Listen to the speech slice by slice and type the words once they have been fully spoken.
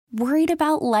Worried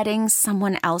about letting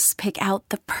someone else pick out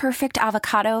the perfect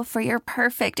avocado for your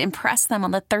perfect impress them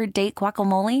on the third date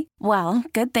guacamole? Well,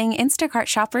 good thing Instacart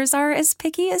shoppers are as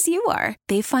picky as you are.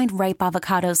 They find ripe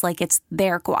avocados like it's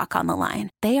their guac on the line.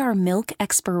 They are milk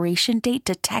expiration date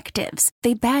detectives.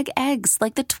 They bag eggs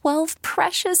like the 12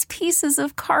 precious pieces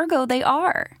of cargo they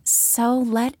are. So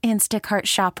let Instacart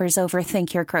shoppers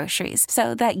overthink your groceries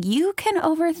so that you can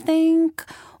overthink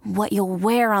what you'll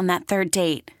wear on that third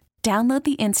date. Download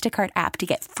the Instacart app to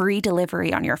get free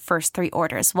delivery on your first 3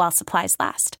 orders while supplies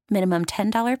last. Minimum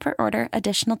 $10 per order.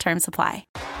 Additional terms apply.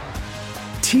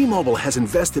 T-Mobile has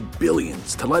invested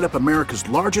billions to light up America's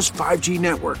largest 5G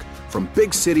network, from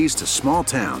big cities to small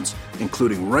towns,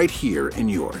 including right here in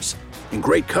yours. And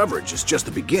great coverage is just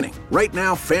the beginning. Right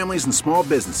now, families and small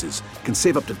businesses can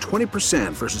save up to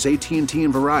 20% versus AT&T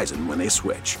and Verizon when they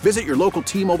switch. Visit your local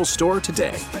T-Mobile store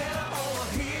today.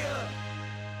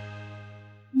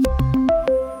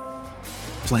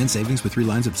 Plan savings with 3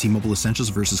 lines of T-Mobile Essentials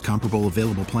versus comparable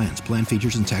available plans. Plan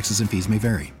features and taxes and fees may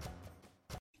vary.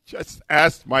 Just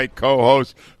ask my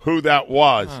co-host who that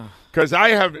was. Because I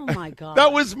have. Oh, my God.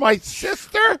 That was my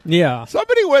sister? Yeah.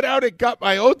 Somebody went out and got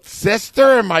my own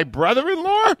sister and my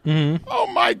brother-in-law? Mm-hmm. Oh,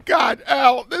 my God,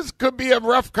 Al, this could be a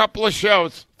rough couple of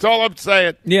shows. That's all I'm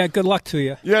saying. Yeah, good luck to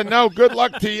you. Yeah, no, good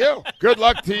luck to you. Good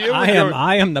luck to you.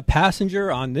 I am the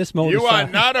passenger on this motorcycle. You are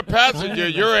not a passenger.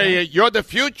 You're the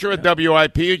future of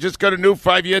WIP. You just got a new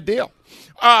 5-year deal.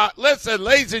 Listen,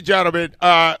 ladies and gentlemen,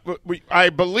 I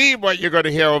believe what you're going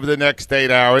to hear over the next 8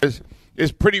 hours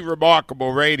is pretty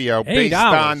remarkable radio based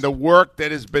on the work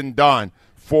that has been done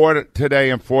for today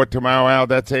and for tomorrow. Al,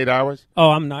 that's 8 hours?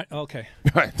 Oh, I'm not. Okay.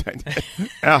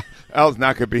 Al's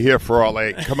not going to be here for all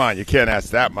 8. Come on, you can't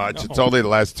ask that much. No. It's only the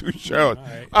last 2 shows.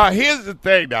 Right. Here's the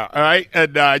thing now, all right?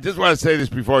 And I just want to say this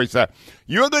before we start.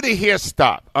 You're going to hear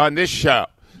stuff on this show,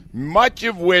 much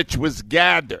of which was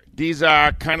gathered. These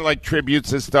are kind of like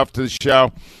tributes and stuff to the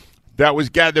show that was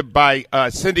gathered by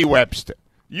Cindy Webster.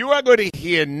 You are going to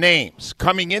hear names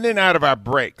coming in and out of our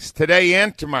breaks today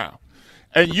and tomorrow.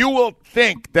 And you will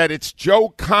think that it's Joe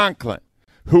Conklin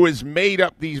who has made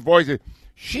up these voices.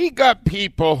 She got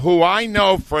people who I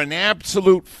know for an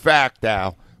absolute fact,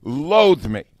 Al, loathe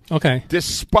me. Okay.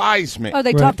 Despise me. Oh,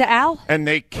 they talked to Al? And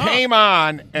they came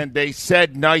on and they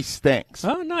said nice things.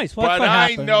 Oh, nice. Well, but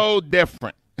I know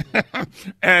different.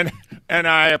 and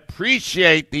I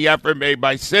appreciate the effort made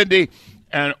by Cindy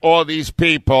and all these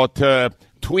people to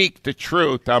tweak the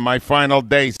truth on my final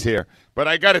days here. But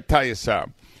I got to tell you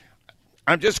something.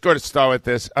 I'm just going to start with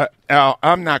this. Al,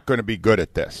 I'm not going to be good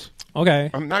at this. Okay.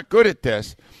 I'm not good at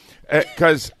this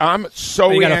because I'm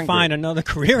so angry. You got to find another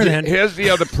career then. Here's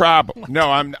the other problem. No,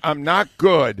 I'm not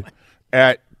good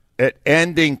at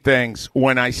ending things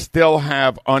when I still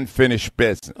have unfinished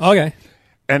business. Okay.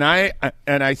 And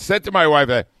I said to my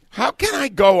wife, how can I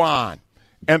go on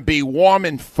and be warm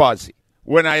and fuzzy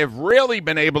when I have really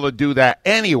been able to do that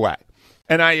anyway,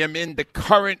 and I am in the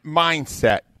current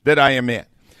mindset that I am in?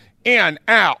 And,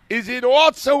 Al, is it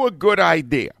also a good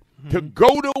idea to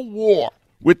go to war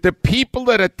with the people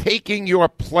that are taking your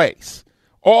place,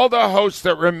 all the hosts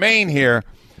that remain here,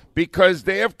 because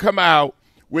they have come out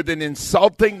with an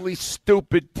insultingly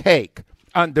stupid take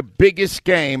on the biggest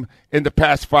game in the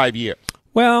past 5 years?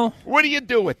 Well, what do you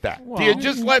do with that? Do you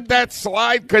just let that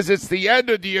slide because it's the end,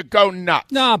 or do you go nuts?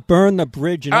 Nah, burn the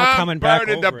bridge and not coming back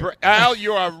over it. Al,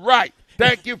 you are right.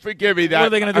 Thank you for giving me that. What are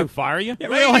they going to do, fire you?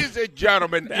 Ladies and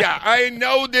gentlemen, I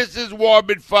know this is warm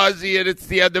and fuzzy and it's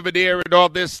the end of an era and all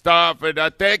this stuff, and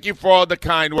thank you for all the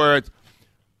kind words.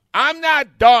 I'm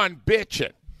not done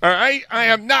bitching, all right? I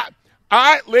am not.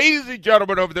 Ladies and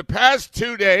gentlemen, over the past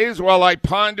 2 days, while I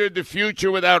pondered the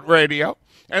future without radio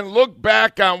and looked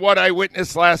back on what I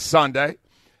witnessed last Sunday,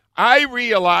 I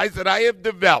realized that I have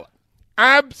developed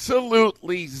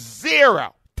absolutely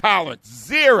zero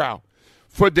tolerance,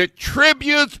 for the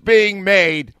tributes being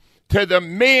made to the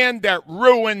man that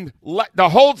ruined the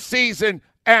whole season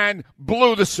and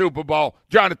blew the Super Bowl,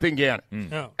 Jonathan Gannon.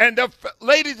 Oh. And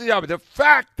ladies and gentlemen, the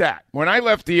fact that when I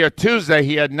left the air Tuesday,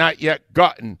 he had not yet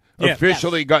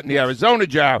officially gotten the Arizona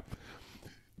job,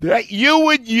 that you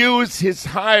would use his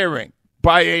hiring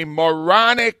by a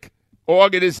moronic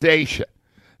organization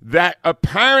that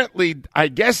apparently, I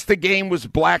guess the game was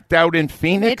blacked out in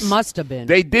Phoenix. It must have been.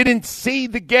 They didn't see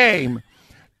the game.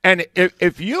 And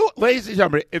if you, ladies and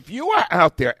gentlemen, if you are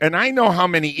out there, and I know how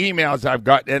many emails I've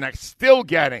gotten and I'm still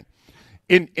getting,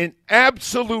 in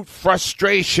absolute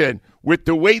frustration with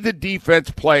the way the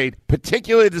defense played,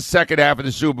 particularly the second half of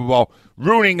the Super Bowl,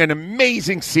 ruining an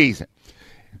amazing season.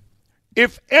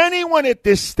 If anyone at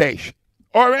this station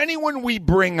or anyone we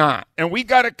bring on, and we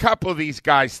got a couple of these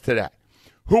guys today,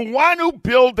 who want to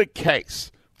build a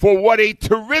case for what a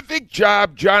terrific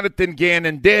job Jonathan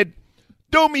Gannon did,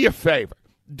 do me a favor.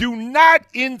 Do not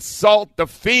insult the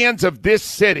fans of this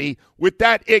city with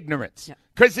that ignorance,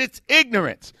 because it's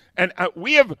ignorance. And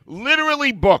we have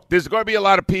literally booked. There's going to be a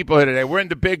lot of people here today. We're in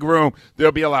the big room.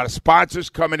 There'll be a lot of sponsors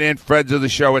coming in, friends of the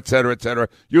show, et cetera, et cetera.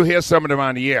 You'll hear some of them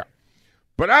on the air.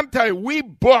 But I'm telling you, we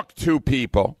booked 2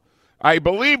 people. I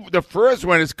believe the first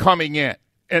one is coming in.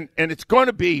 And it's going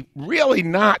to be really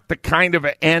not the kind of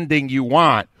an ending you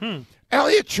want.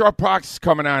 Elliot Shorr-Parks is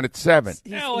coming on at 7.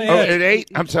 At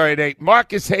 8? I'm sorry, at 8.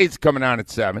 Marcus Hayes coming on at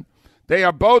 7. They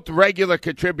are both regular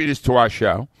contributors to our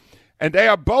show, and they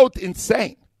are both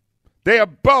insane. They are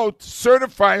both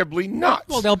certifiably nuts.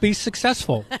 Well, they'll be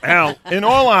successful. Al, in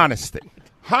all honesty,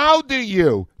 how do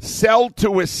you sell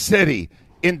to a city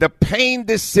in the pain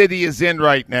this city is in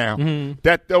right now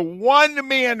that the one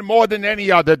man more than any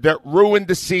other that ruined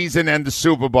the season and the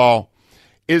Super Bowl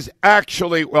is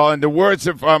actually, well, in the words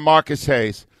of Marcus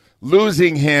Hayes,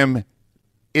 losing him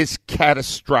is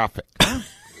catastrophic.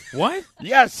 What?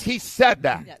 Yes, he said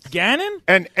that. Yes. Gannon?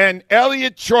 And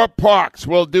Elliot Shorr-Parks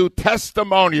will do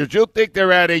testimonials. You'll think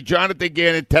they're at a Jonathan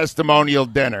Gannon testimonial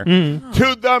dinner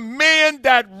to the man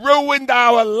that ruined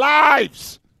our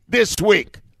lives this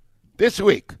week. This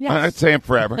week. Yes. I'm not saying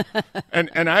forever.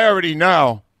 and I already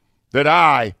know that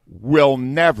I will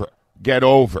never get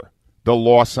over the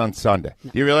loss on Sunday.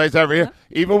 No. Do you realize that? No.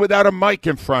 Even without a mic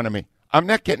in front of me, I'm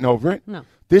not getting over it. No.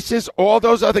 This is all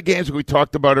those other games we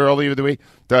talked about earlier the week,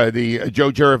 the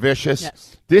Joe Juravicius.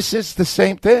 Yes. This is the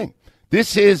same thing.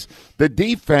 This is the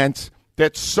defense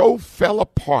that so fell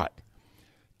apart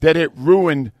that it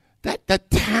ruined the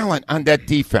talent on that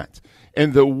defense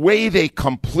and the way they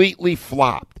completely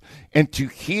flopped. And to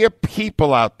hear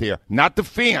people out there, not the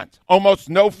fans, almost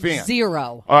no fans. 0.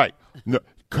 All right.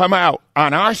 Come out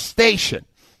on our station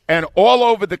and all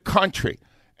over the country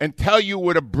and tell you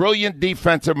what a brilliant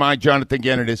defensive mind Jonathan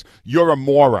Gannon is, you're a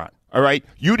moron, all right?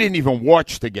 You didn't even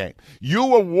watch the game. You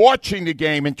were watching the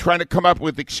game and trying to come up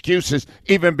with excuses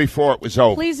even before it was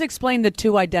over. Please explain the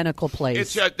 2 identical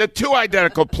plays. It's the 2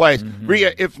 identical plays.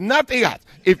 Rhea, if nothing else,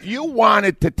 if you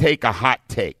wanted to take a hot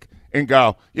take and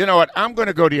go, you know what, I'm going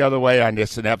to go the other way on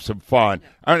this and have some fun.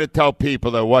 I'm going to tell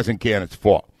people that it wasn't Gannon's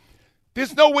fault.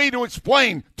 There's no way to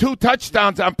explain 2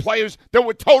 touchdowns on players that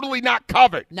were totally not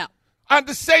covered. No. On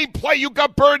the same play you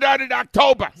got burned out in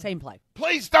October. Same play.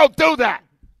 Please don't do that.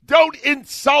 Don't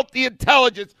insult the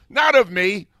intelligence. Not of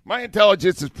me. My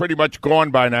intelligence is pretty much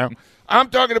gone by now. I'm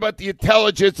talking about the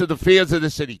intelligence of the fans of the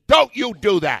city. Don't you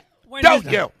do that. Don't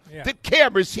you? Yeah. The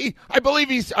cameras. I believe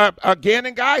he's a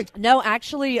Gannon guy. No,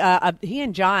 actually, he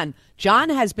and John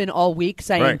has been all week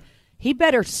saying he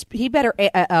better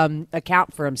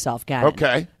account for himself, Gannon.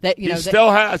 Okay.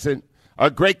 Still hasn't. A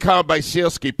great comment by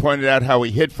Sealski pointed out how he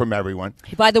hid from everyone.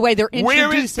 By the way, they're introducing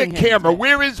Where is the camera?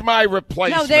 Where is my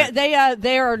replacement? No,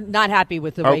 they are not happy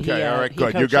with the way he all right,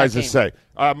 good. You guys are safe.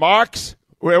 Marks,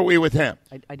 where are we with him?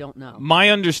 I don't know.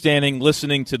 My understanding,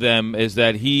 listening to them, is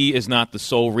that he is not the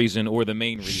sole reason or the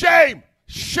main reason. Shame!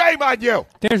 Shame on you!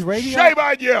 There's radio. Shame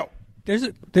on you!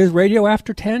 There's radio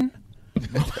after 10?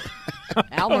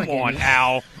 Come on,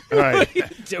 Al. All right. What are you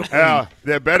doing? Al,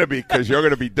 there better be, because you're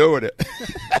going to be doing it.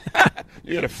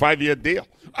 You got a 5-year deal.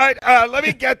 All right, let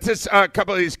me get to a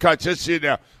couple of these cuts, just so you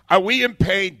know. Are we in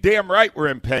pain? Damn right we're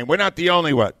in pain. We're not the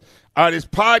only one. On his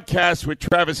podcast with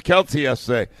Travis Kelce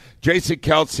yesterday, Jason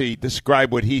Kelce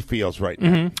described what he feels right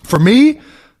now. For me,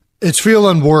 it's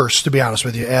feeling worse, to be honest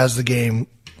with you, as the game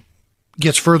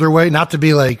gets further away. Not to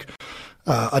be like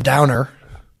a downer.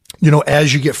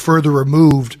 As you get further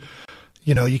removed,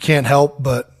 you can't help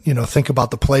but, think about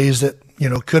the plays that,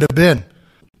 could have been.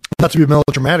 Not to be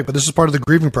melodramatic, but this is part of the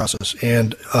grieving process.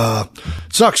 And it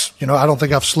sucks. I don't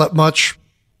think I've slept much.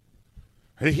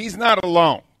 He's not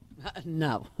alone.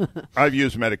 No. I've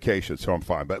used medication, so I'm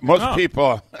fine. But most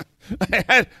people,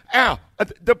 Al,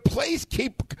 the plays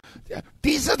keep,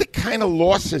 these are the kind of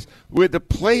losses where the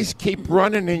plays keep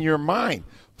running in your mind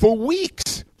for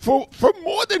weeks. For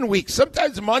more than weeks,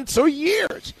 sometimes months or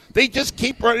years. They just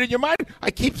keep running in your mind.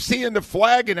 I keep seeing the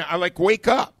flag, and I wake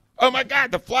up. Oh, my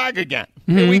God, the flag again.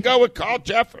 Here we go with Carl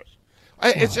Jeffers.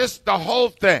 It's just the whole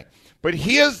thing. But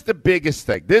here's the biggest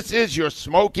thing. This is your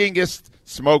smokingest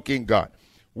smoking gun.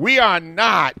 We are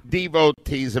not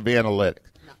devotees of analytics.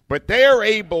 But they are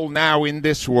able now in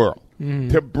this world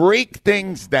to break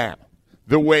things down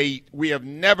the way we have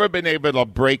never been able to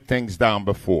break things down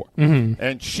before.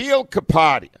 And Sheil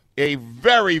Kapadia, a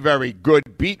very, very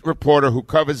good beat reporter who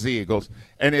covers the Eagles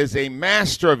and is a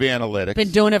master of analytics.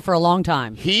 Been doing it for a long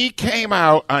time. He came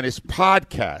out on his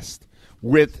podcast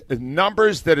with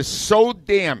numbers that are so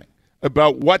damning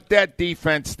about what that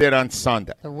defense did on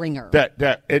Sunday. The ringer.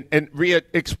 And Rhea,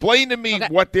 explain to me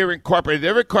what they're incorporating.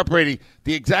 They're incorporating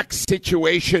the exact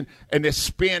situation, and they're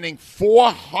spanning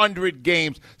 400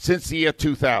 games since the year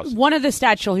 2000. One of the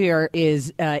stats you'll hear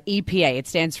is EPA. It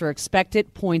stands for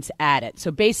expected points added. So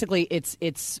basically,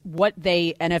 it's what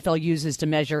NFL uses to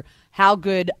measure how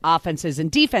good offenses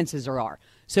and defenses are.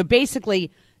 So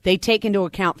basically, they take into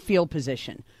account field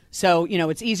position. So,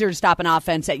 it's easier to stop an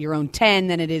offense at your own 10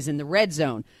 than it is in the red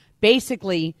zone.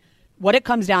 Basically, what it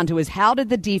comes down to is how did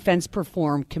the defense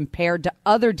perform compared to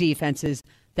other defenses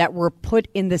that were put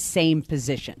in the same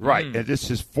position? Right, and this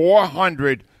is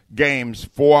 400 games,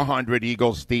 400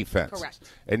 Eagles defense. Correct.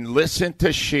 And listen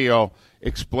to Sheil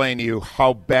explain to you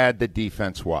how bad the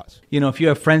defense was. If you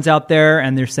have friends out there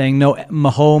and they're saying, no,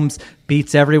 Mahomes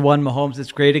beats everyone, Mahomes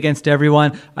is great against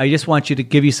everyone, I just want you to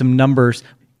give you some numbers.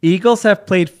 Eagles have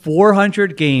played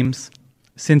 400 games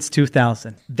since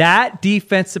 2000. That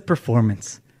defensive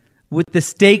performance, with the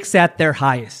stakes at their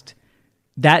highest,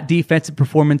 that defensive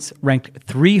performance ranked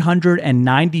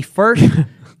 391st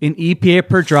in EPA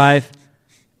per drive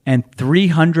and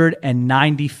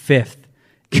 395th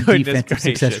in defensive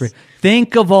success rate.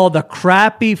 Think of all the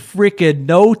crappy, freaking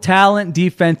no-talent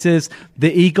defenses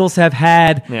the Eagles have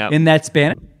had in that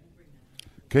span.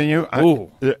 Can you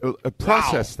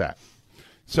process that?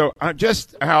 So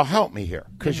Al, help me here,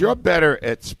 because you're better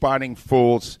at spotting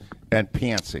fools and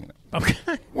pantsing them. Okay.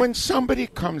 When somebody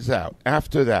comes out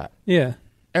after that Yeah.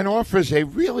 and offers a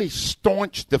really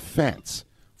staunch defense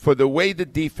for the way the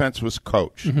defense was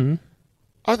coached,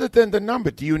 other than the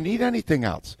number, do you need anything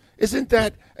else? Isn't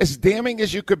that as damning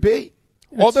as you could be?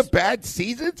 All the bad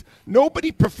seasons,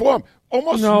 nobody performed.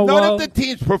 Almost none of the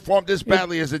teams performed as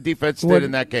badly as the defense did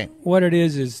in that game. What it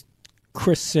is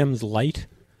Chris Sims light.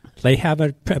 They have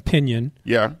an opinion,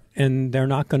 and they're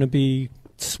not going to be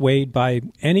swayed by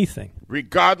anything,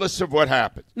 regardless of what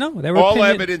happened. No, all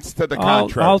evidence to the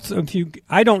contrary.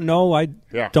 I don't know. I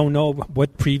don't know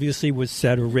what previously was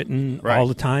said or written all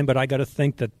the time, but I got to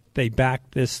think that they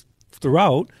backed this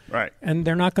throughout, and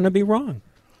they're not going to be wrong.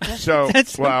 So,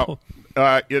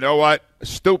 you know what?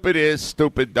 Stupid is,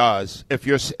 stupid does.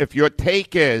 If your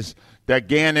take is that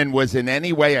Gannon was in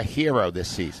any way a hero this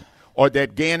season, or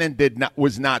that Gannon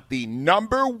was not the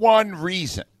number one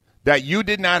reason that you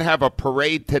did not have a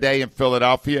parade today in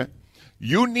Philadelphia,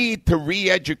 you need to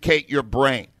re-educate your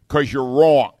brain, because you're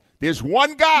wrong. There's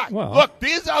one guy. Look,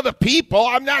 there's other people.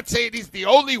 I'm not saying he's the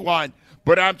only one,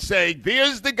 but I'm saying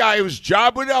there's the guy whose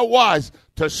job it was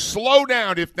to slow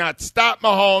down, if not stop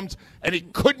Mahomes, and he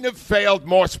couldn't have failed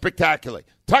more spectacularly.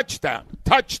 Touchdown,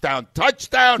 touchdown,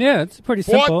 touchdown. Yeah, it's pretty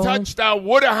simple. 4th touchdown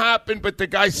would have happened, but the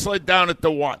guy slid down at the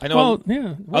 1. I know.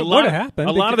 What would have happened?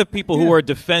 A lot of the people who are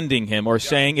defending him are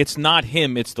saying it's not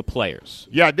him, it's the players.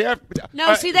 Yeah,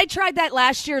 see, they tried that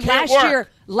last year.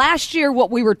 Last year,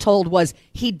 what we were told was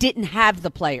he didn't have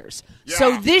the players. Yeah.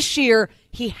 So this year,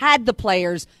 he had the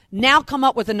players. Now come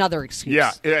up with another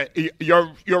excuse. Yeah,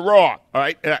 you're wrong. All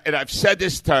right, and I've said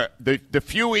this to the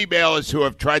few emailers who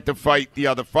have tried to fight the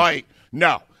other fight.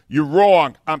 No, you're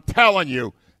wrong. I'm telling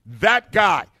you, that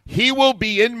guy, he will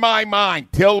be in my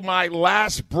mind till my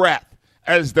last breath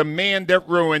as the man that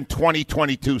ruined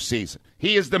 2022 season.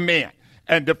 He is the man.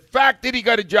 And the fact that he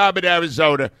got a job at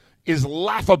Arizona is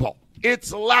laughable.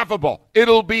 It's laughable.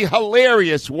 It'll be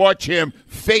hilarious. Watch him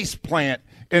face plant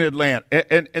in Atlanta,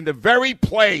 in the very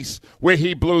place where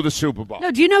he blew the Super Bowl.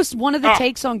 No, do you know one of the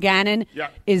takes on Gannon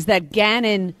is that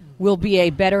Gannon will be a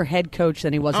better head coach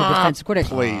than he was a defensive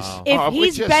coordinator. Please. If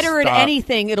he's better at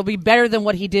anything, it'll be better than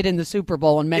what he did in the Super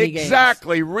Bowl in many games.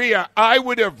 Exactly, Rhea. I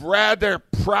would have rather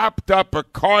propped up a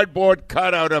cardboard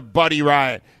cutout of Buddy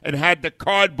Ryan and had the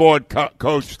cardboard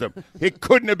coach them. It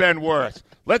couldn't have been worse.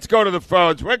 Let's go to the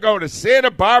phones. We're going to Santa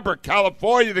Barbara,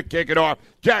 California to kick it off.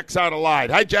 Jack's on the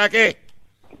line. Hi, Jackie.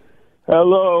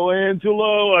 Hello,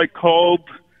 Angelo. I called,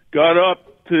 got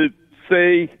up to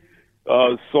say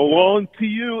so long to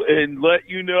you and let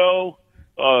you know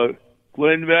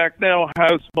Glenn Macnow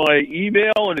has my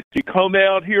email, and if you come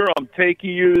out here, I'm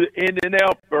taking you to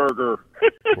In-N-Out Burger.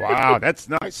 Wow, that's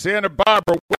nice. Santa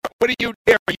Barbara, what are you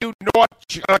there? Are you North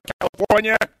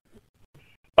California?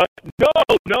 No. I'm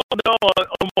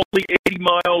only 80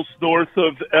 miles north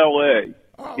of L.A.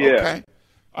 Oh, yeah. Okay.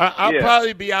 I'll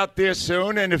probably be out there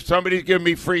soon, and if somebody's giving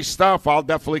me free stuff, I'll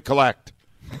definitely collect.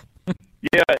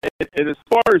 Yeah, and as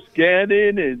far as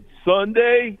Gannon and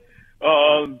Sunday,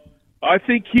 I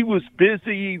think he was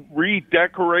busy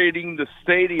redecorating the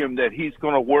stadium that he's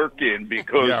going to work in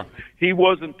because he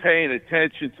wasn't paying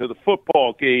attention to the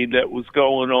football game that was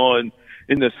going on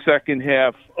in the second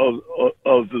half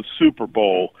of the Super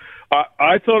Bowl.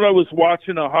 I thought I was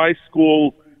watching a high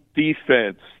school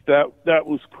defense. That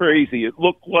was crazy. It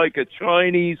looked like a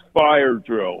Chinese fire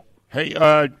drill. Hey,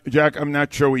 Jack, I'm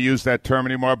not sure we use that term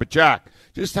anymore, but Jack,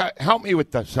 just help me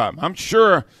with something. I'm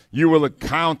sure you will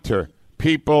encounter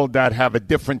people that have a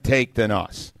different take than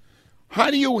us.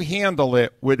 How do you handle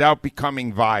it without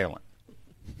becoming violent?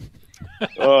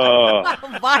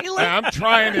 Violent? I'm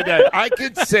trying today. I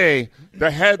could see the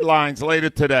headlines later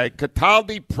today.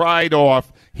 Cataldi pried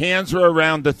off, hands are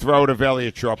around the throat of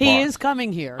Elliott Shore Park. He is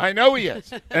coming here. I know he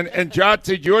is. And John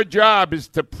said, your job is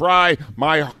to pry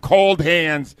my cold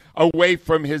hands away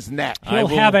from his neck. He'll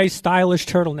have a stylish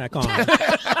turtleneck on.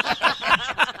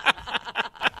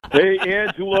 Hey,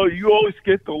 Angelo, you always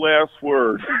get the last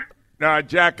word. No,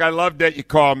 Jack, I love that you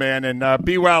call, man, and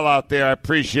be well out there. I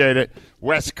appreciate it.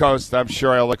 West Coast, I'm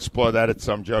sure I'll explore that at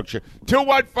some juncture.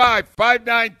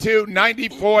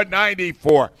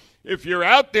 215-592-9494. If you're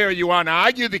out there, you want to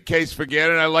argue the case,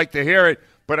 forget it. I'd like to hear it,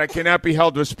 but I cannot be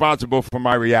held responsible for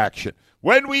my reaction.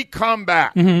 When we come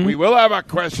back, we will have our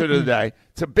question of the day.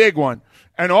 It's a big one.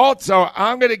 And also,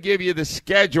 I'm going to give you the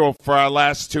schedule for our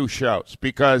last two shows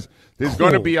because there's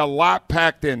going to be a lot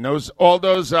packed in. All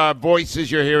those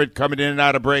voices you're hearing coming in and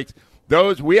out of breaks,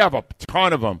 we have a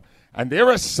ton of them. And there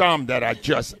are some that are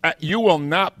just, you will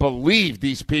not believe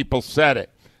these people said it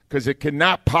because it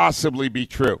cannot possibly be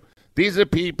true. These are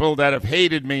people that have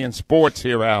hated me in sports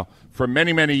here, Al, for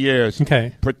many, many years,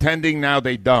 pretending now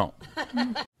they don't.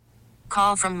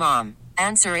 Call from mom.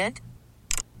 Answer it.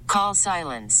 Call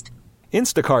silenced.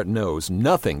 Instacart knows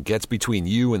nothing gets between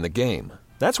you and the game.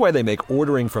 That's why they make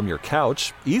ordering from your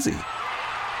couch easy.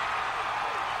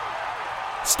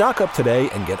 Stock up today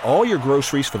and get all your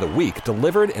groceries for the week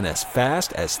delivered in as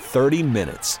fast as 30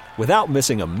 minutes without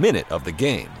missing a minute of the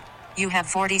game. You have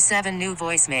 47 new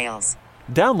voicemails.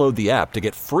 Download the app to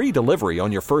get free delivery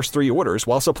on your first 3 orders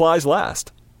while supplies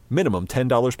last. Minimum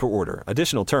 $10 per order.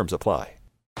 Additional terms apply.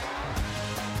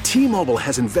 T-Mobile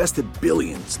has invested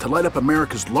billions to light up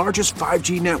America's largest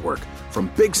 5G network, from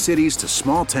big cities to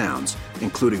small towns,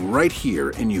 including right here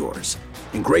in yours.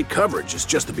 And great coverage is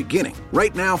just the beginning.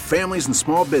 Right now, families and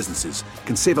small businesses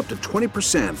can save up to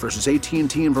 20% versus AT&T and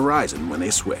Verizon when they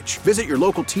switch. Visit your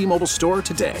local T-Mobile store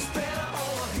today.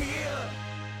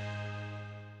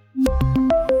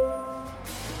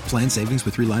 Plan savings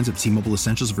with 3 lines of T-Mobile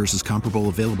Essentials versus comparable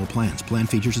available plans. Plan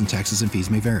features and taxes and fees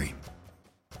may vary.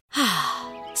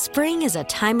 Spring is a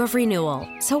time of renewal,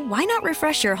 so why not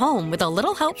refresh your home with a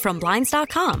little help from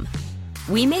Blinds.com?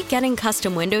 We make getting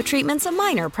custom window treatments a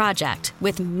minor project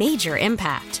with major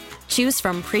impact. Choose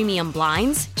from premium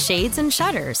blinds, shades, and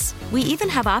shutters. We even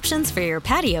have options for your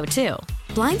patio, too.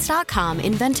 Blinds.com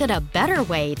invented a better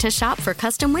way to shop for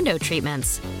custom window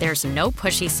treatments. There's no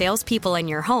pushy salespeople in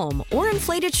your home or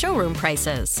inflated showroom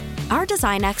prices. Our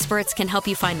design experts can help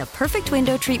you find the perfect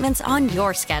window treatments on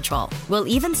your schedule. We'll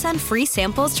even send free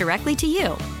samples directly to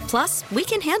you. Plus, we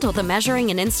can handle the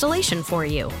measuring and installation for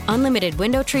you. Unlimited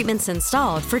window treatments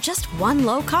installed for just one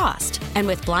low cost. And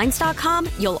with Blinds.com,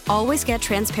 you'll always get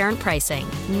transparent pricing.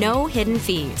 No hidden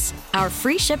fees. Our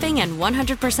free shipping and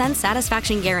 100%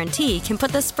 satisfaction guarantee can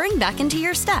put the spring back into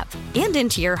your step and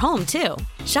into your home, too.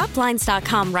 Shop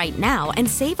Blinds.com right now and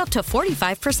save up to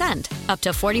 45%. Up to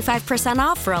 45%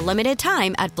 off for a limited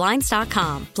time at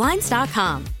Blinds.com.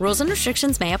 Blinds.com. Rules and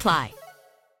restrictions may apply.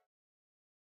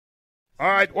 All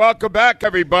right, welcome back,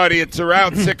 everybody. It's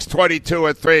around 6:22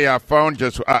 or 3. Our phone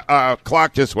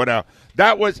clock just went out.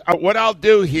 That was what I'll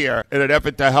do here in an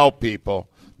effort to help people.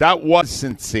 That was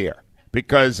sincere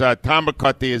because Tom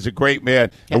McCarthy is a great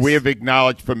man, and we have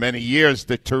acknowledged for many years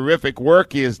the terrific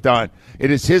work he has done.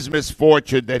 It is his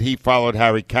misfortune that he followed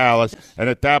Harry Kalas, and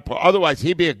at that point, otherwise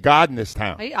he'd be a god in this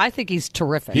town. I think he's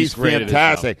terrific. He's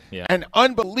fantastic and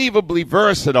unbelievably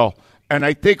versatile. And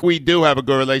I think we do have a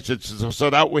good relationship, so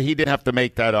that way he didn't have to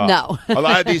make that up. No. A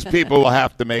lot of these people will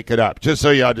have to make it up, just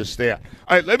so you understand.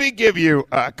 All right, let me give you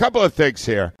a couple of things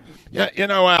here. Yeah, you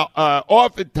know, Al,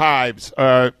 oftentimes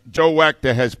Joe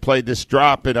Wechter has played this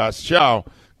drop in our show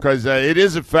because it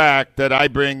is a fact that I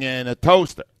bring in a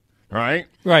toaster, right?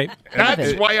 Right.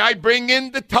 That's why I bring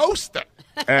in the toaster.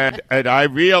 And I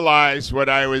realized when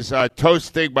I was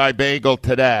toasting my bagel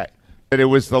today that it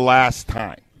was the last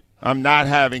time. I'm not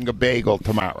having a bagel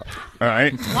tomorrow. All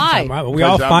right? Why? We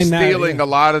all find I'm that. stealing a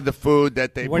lot of the food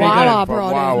that they bring in from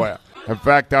Wawa. In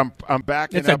fact, I'm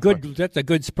backing up. That's a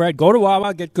good spread. Go to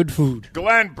Wawa, get good food.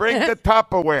 Glenn, bring the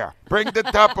Tupperware. Bring the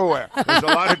Tupperware. There's a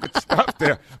lot of good stuff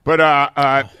there. But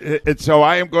so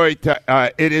I am going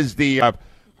to. It is the.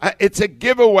 It's a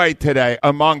giveaway today,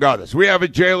 among others. We have a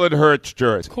Jalen Hurts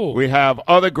jersey. Cool. We have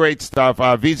other great stuff.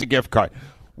 Visa gift card.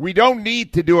 we don't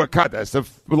need to do a contest. The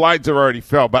lines are already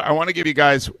filled, but I want to give you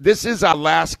guys, this is our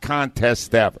last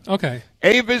contest ever. Okay.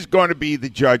 Ava's going to be the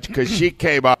judge because she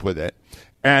came up with it.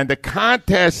 And the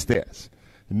contest is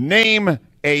name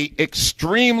a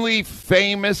extremely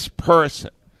famous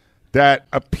person that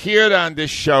appeared on this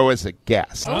show as a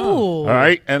guest. Oh. All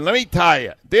right? And let me tell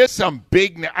you, there's some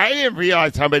big I didn't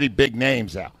realize how many big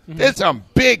names are. There's some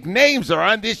big names are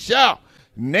on this show.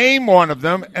 Name one of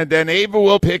them, and then Ava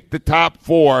will pick the top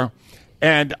 4.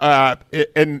 And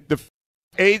the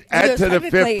add to the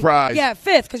 5th prize. Yeah,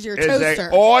 5th, because you're a toaster. Is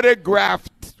an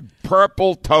autographed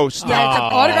purple toaster. Yeah, it's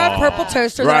an autographed purple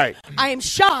toaster. Right. I am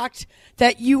shocked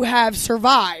that you have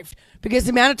survived. Because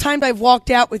the amount of times I've walked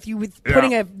out with you with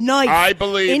putting a knife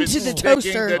into the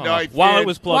toaster the knife while it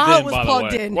was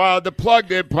plugged in. Well, the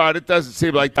plugged in part, it doesn't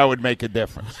seem like that would make a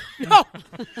difference. No.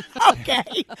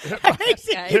 Okay. That makes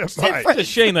a huge difference. It's a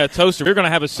shame that toaster. We're going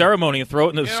to have a ceremony and throw it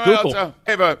in the scoople.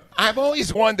 Hey, but I've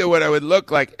always wondered what I would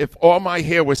look like if all my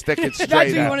hair was sticking straight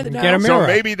That's what you out. wanted to know. Get a mirror. So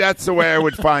maybe that's the way I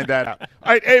would find that out.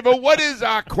 All right, Ava, what is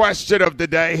our question of the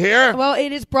day here? Well,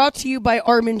 it is brought to you by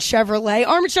Armin Chevrolet.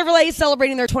 Armin Chevrolet is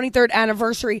celebrating their 23rd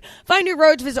anniversary. Find new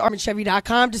roads, visit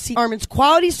ArminChevy.com to see Armin's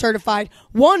quality certified,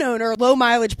 one owner, low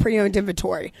mileage pre-owned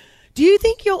inventory. Do you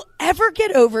think you'll ever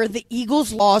get over the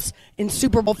Eagles' loss in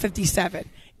Super Bowl 57?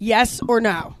 Yes or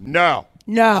no? No.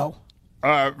 No.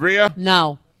 Rhea?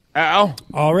 No. Al?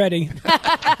 Already.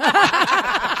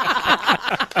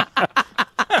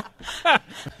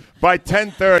 By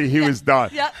 10:30, he was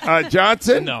done.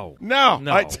 Johnson? No.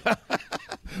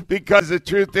 Because the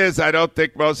truth is, I don't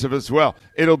think most of us will.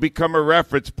 It'll become a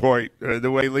reference point,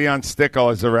 the way Leon Stickle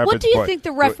is a reference point. What do you think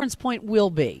the reference point will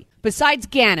be? Besides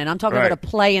Gannon, I'm talking about a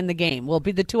play in the game. Will it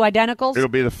be the 2 identicals? It'll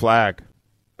be the flag.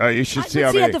 You should see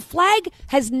how many. The flag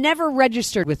has never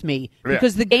registered with me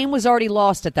because the game was already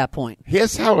lost at that point.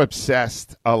 Here's how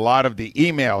obsessed a lot of the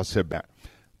emails have been.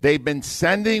 They've been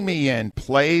sending me in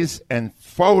plays and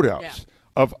photos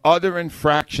of other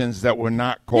infractions that were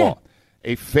not called.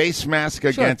 A face mask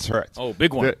against Hurts. Oh,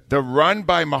 big one. The run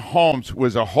by Mahomes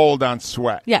was a hold on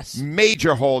Sweat. Yes.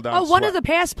 Major hold on Sweat. One of the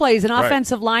pass plays, an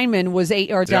offensive lineman was 8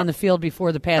 yards down the field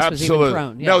before the pass was even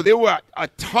thrown. Yeah. No, there were a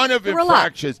ton of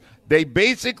infractions. They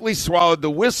basically swallowed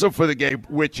the whistle for the game,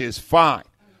 which is fine.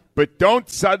 But don't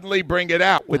suddenly bring it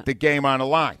out with the game on the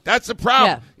line. That's the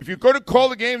problem. Yeah. If you're going to call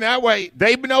the game that way,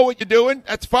 they know what you're doing.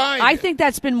 That's fine. I think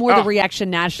that's been more the reaction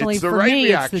nationally. It's the For right me,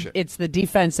 reaction. it's the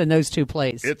defense in those 2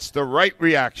 plays. It's the right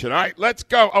reaction. All right, let's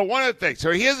go. Oh, one other thing.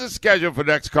 So here's the schedule for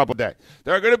the next couple of days.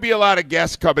 There are going to be a lot of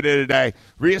guests coming in today.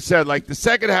 Rhea said, like, the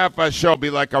second half of our show will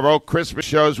be like our old Christmas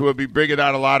shows. We'll be bringing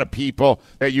out a lot of people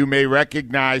that you may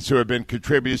recognize who have been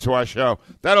contributors to our show.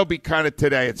 That'll be kind of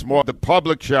today. It's more the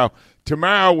public show.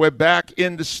 Tomorrow, we're back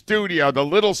in the studio, the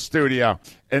little studio,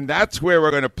 and that's where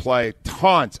we're going to play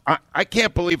tons. I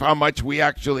can't believe how much we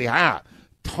actually have.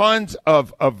 Tons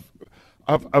of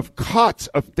cuts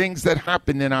of things that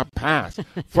happened in our past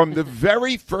from the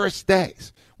very first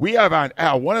days. We have on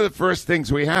Al, one of the first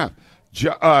things we have,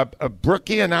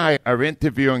 Brookie and I are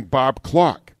interviewing Bob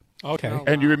Clark. Okay.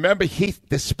 And you remember he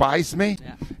despised me?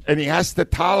 Yeah. And he has to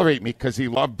tolerate me because he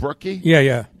loved Brookie?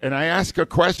 Yeah. And I ask a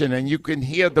question, and you can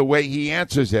hear the way he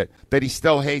answers it, that he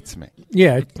still hates me.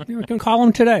 Yeah, you can call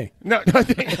him today. No,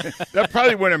 that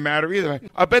probably wouldn't matter either.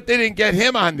 I bet they didn't get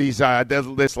him on this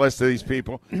list of these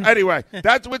people. Anyway,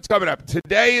 that's what's coming up.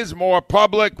 Today is more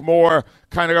public, more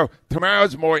kind of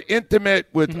tomorrow's more intimate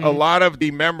with a lot of the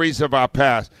memories of our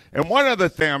past. And one other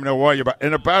thing I'm going to warn you about,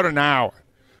 in about an hour,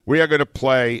 we are going to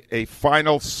play a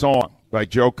final song by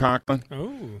Joe Conklin.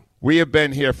 Ooh. We have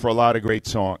been here for a lot of great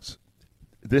songs.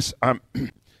 This,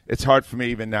 it's hard for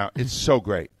me even now. It's so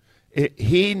great.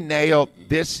 He nailed,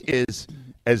 this is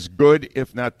as good,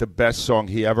 if not the best song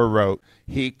he ever wrote.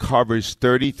 He covers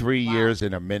 33 years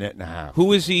in a minute and a half.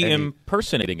 Who is he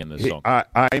impersonating in this song?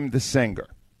 I'm the singer.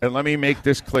 And let me make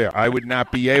this clear. I would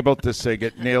not be able to sing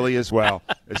it nearly as well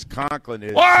as Conklin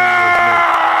is. It's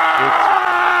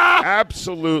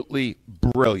absolutely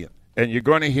brilliant. And you're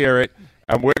going to hear it,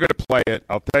 and we're going to play it,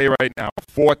 I'll tell you right now,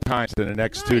 4 times in the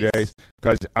next 2 days,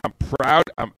 because I'm proud.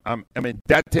 I'm in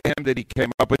debt to him that he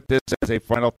came up with this as a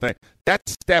final thing.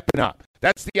 That's stepping up.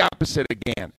 That's the opposite of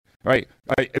Gann. Right?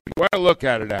 If you want to look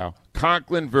at it now,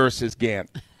 Conklin versus Gann.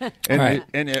 And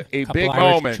in a big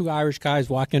moment. 2 Irish guys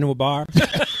walk into a bar.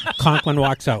 Conklin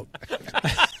walks out.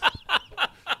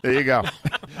 There you go.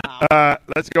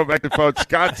 Let's go back to the phone.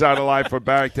 Scott's on the line for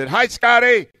Barrington. Hi,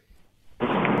 Scotty.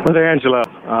 Brother Angelo,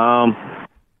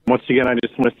 once again, I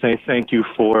just want to say thank you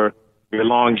for your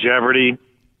longevity,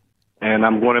 and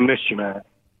I'm going to miss you, man.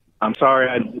 I'm sorry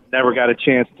I never got a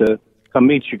chance to come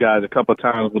meet you guys a couple of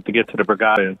times to get to the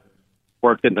Borgata, and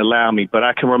work didn't allow me. But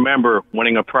I can remember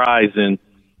winning a prize, and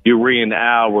Uri and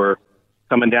Al were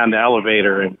coming down the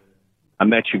elevator, and I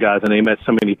met you guys, and they met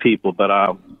so many people. But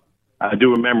I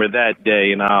do remember that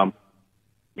day, and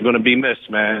you're going to be missed,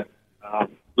 man.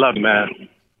 Love you, man.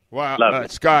 Well,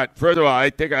 Scott, first of all, I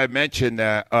think I mentioned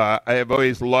that I have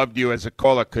always loved you as a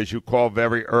caller because you call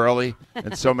very early,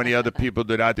 and so many other people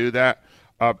do not do that.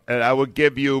 And I would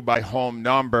give you my home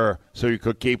number so you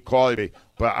could keep calling me,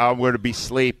 but I'm going to be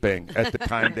sleeping at the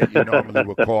time that you normally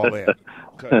would call in,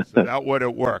 because that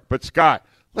wouldn't work. But, Scott,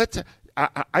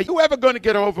 are you ever going to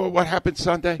get over what happened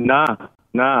Sunday? Nah,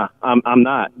 I'm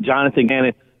not. Jonathan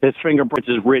Gannon, his fingerprints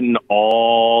is written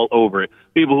all over it.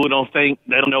 People who don't think,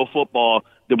 they don't know football,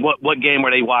 what game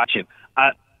are they watching?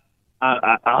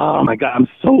 Oh, my God, I'm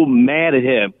so mad at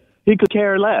him. He could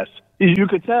care less. You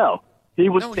could tell. He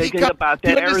was thinking about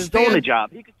that Arizona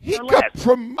job. He got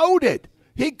promoted.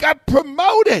 He got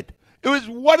promoted. It was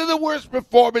one of the worst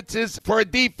performances for a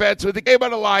defense with the game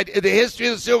on the line in the history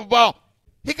of the Super Bowl.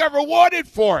 He got rewarded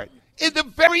for it in the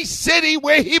very city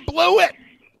where he blew it.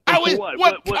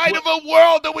 What kind of a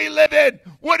world do we live in?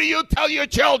 What do you tell your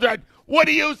children? What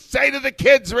do you say to the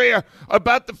kids, Rhea,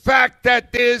 about the fact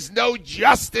that there's no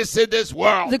justice in this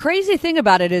world? The crazy thing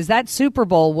about it is that Super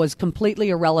Bowl was completely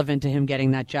irrelevant to him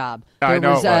getting that job.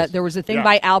 There was a thing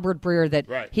by Albert Breer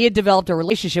that he had developed a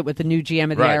relationship with the new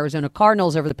GM of the Arizona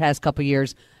Cardinals over the past couple of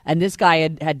years, and this guy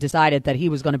had decided that he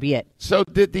was going to be it. So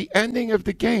did the ending of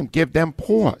the game give them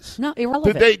pause? No,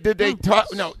 irrelevant.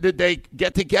 Did they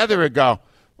get together and go,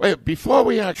 wait, before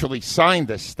we actually sign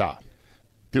this stuff,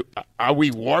 are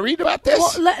we worried about this?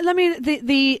 Well, let me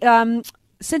the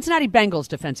Cincinnati Bengals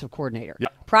defensive coordinator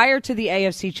prior to the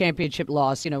AFC Championship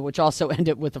loss, which also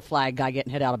ended with the flag guy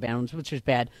getting hit out of bounds, which was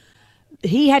bad.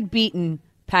 He had beaten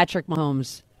Patrick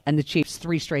Mahomes and the Chiefs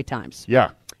 3 straight times.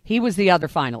 Yeah, he was the other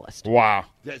finalist. Wow.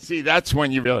 See, that's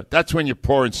when you're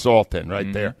pouring salt in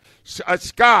right there.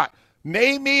 Scott,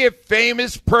 name me a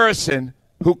famous person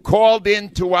who called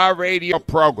into our radio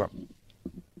program.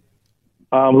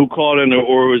 Who called in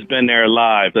or who's been there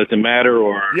live? Does it matter?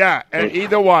 And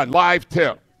either one, live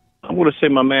too. I'm going to say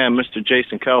my man, Mr.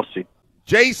 Jason Kelce.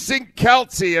 Jason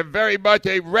Kelce, a very much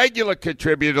a regular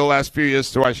contributor the last few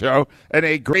years to our show, and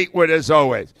a great one as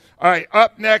always. All right,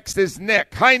 up next is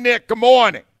Nick. Hi, Nick. Good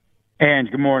morning.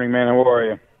 And good morning, man. How are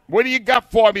you? What do you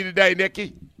got for me today,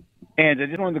 Nicky? And I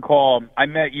just wanted to call. I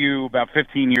met you about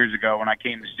 15 years ago when I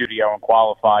came to the studio and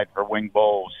qualified for Wing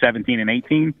Bowl 17 and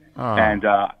 18. And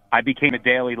I became a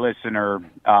daily listener,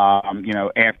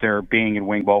 after being in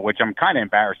Wing Bowl, which I'm kind of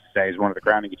embarrassed to say is one of the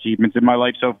crowning achievements in my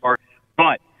life so far.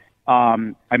 But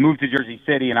I moved to Jersey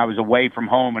City, and I was away from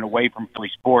home and away from Philly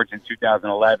sports in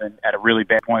 2011 at a really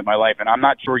bad point in my life. And I'm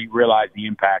not sure you realize the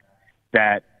impact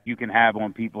that you can have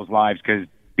on people's lives, because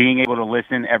being able to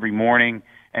listen every morning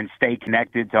and stay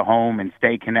connected to home and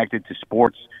stay connected to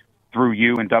sports through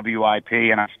you and WIP,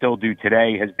 and I still do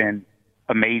today, has been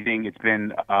amazing. It's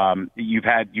been you've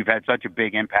had such a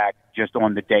big impact just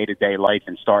on the day-to-day life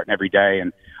and starting every day.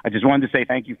 And I just wanted to say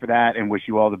thank you for that and wish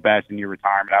you all the best in your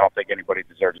retirement. I don't think anybody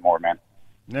deserves more, man.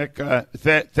 Nick,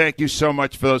 thank you so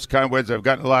much for those kind words. I've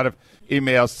gotten a lot of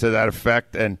emails to that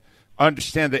effect, and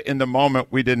understand that in the moment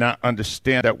we did not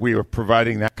understand that we were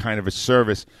providing that kind of a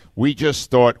service. We just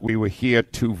thought we were here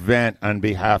to vent on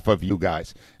behalf of you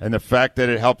guys. And the fact that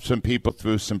it helped some people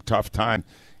through some tough time,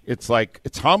 it's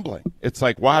humbling. It's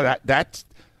like, wow, that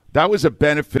was a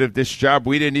benefit of this job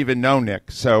we didn't even know, Nick.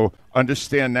 So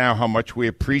understand now how much we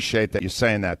appreciate that you're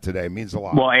saying that today. It means a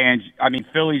lot. Well, and I mean,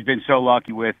 Philly's been so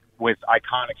lucky with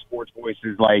iconic sports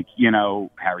voices like,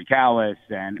 Harry Kalas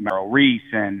and Merrill Reese,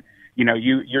 and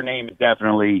your name is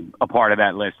definitely a part of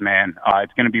that list, man.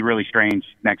 It's going to be really strange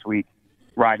next week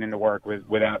riding into work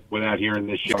without hearing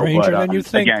this show. Stranger than you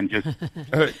think.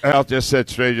 Again, Al just said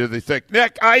stranger than you think.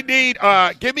 Nick, I need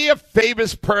give me a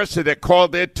famous person that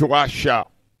called in to our show.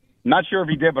 Not sure if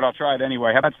he did, but I'll try it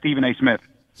anyway. How about Stephen A. Smith?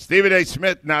 Stephen A.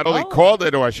 Smith not only called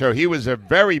into our show, he was a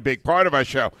very big part of our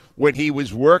show when he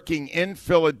was working in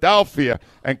Philadelphia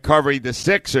and covering the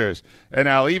Sixers. And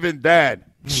Al, even then,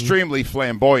 extremely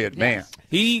flamboyant man.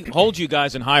 He holds you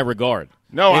guys in high regard.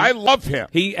 No, I love him.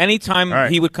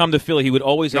 Anytime he would come to Philly, he would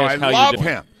always ask how you're doing. I love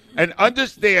him. And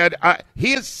understand,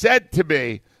 he has said to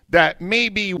me that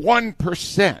maybe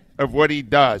 1% of what he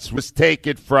does was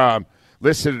taken from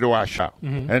listening to our show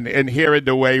and hearing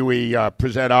the way we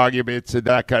present arguments and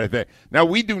that kind of thing. Now,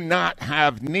 we do not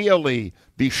have nearly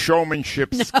the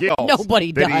showmanship skills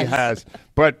nobody that does. he has.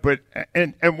 But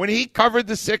when he covered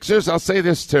the Sixers, I'll say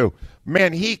this too,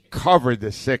 man, he covered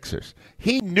the Sixers.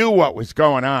 He knew what was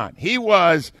going on. He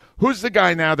was – who's the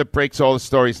guy now that breaks all the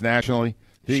stories nationally?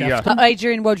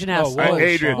 Adrian Wojnarowski.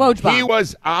 Adrian. Woj. He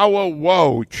was our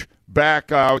Woj back,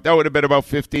 that would have been about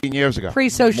 15 years ago.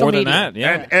 Pre-social More media. than that,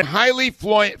 yeah. And highly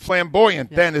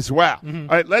flamboyant then as well. Mm-hmm.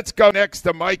 All right, let's go next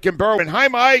to Mike in Berwyn. Hi,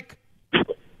 Mike.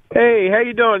 Hey, how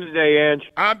you doing today, Ange?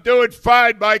 I'm doing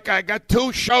fine, Mike. I got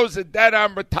 2 shows and then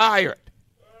I'm retired.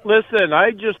 Listen,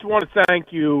 I just want to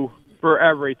thank you for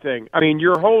everything. I mean,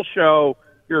 your whole show,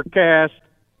 your cast,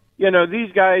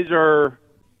 these guys are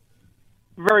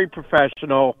very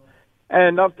professional.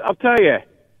 And I'll tell you,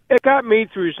 it got me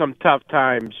through some tough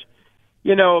times.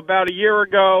 About a year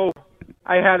ago,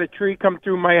 I had a tree come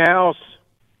through my house,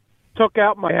 took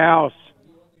out my house.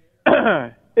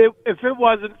 If it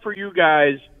wasn't for you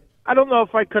guys, I don't know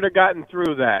if I could have gotten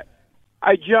through that.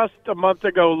 I just a month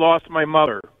ago lost my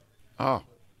mother. Oh.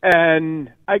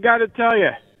 And I got to tell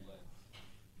you,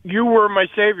 you were my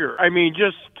savior. I mean,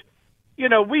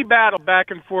 we battled back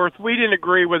and forth. We didn't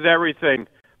agree with everything.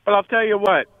 But I'll tell you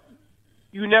what,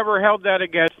 you never held that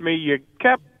against me. You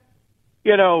kept,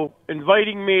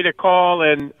 inviting me to call,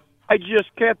 and I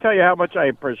just can't tell you how much I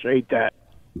appreciate that.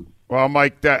 Well,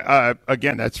 Mike,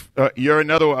 again, that's you're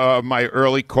another of my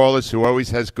early callers who always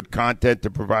has good content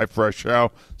to provide for our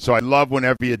show. So I love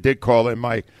whenever you did call in,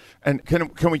 Mike. And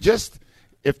can we just,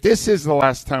 if this is the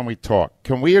last time we talk,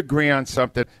 can we agree on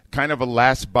something, kind of a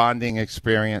last bonding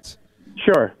experience?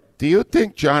 Sure. Do you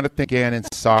think Jonathan Gannon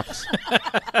sucks?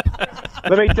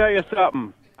 Let me tell you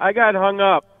something. I got hung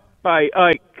up by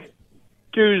Ike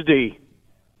Tuesday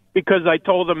because I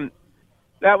told him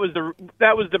that was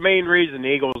the main reason the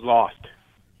Eagles lost.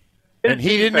 And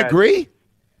he didn't agree?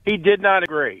 He did not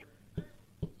agree.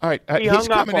 All right. He's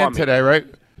coming in today, right?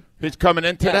 He's coming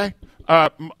in today? Yeah.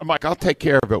 Mike, I'll take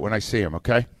care of it when I see him,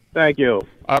 okay? Thank you.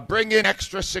 Bring in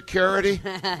extra security.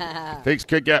 Things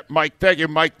could get Mike. Thank you,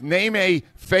 Mike. Name a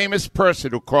famous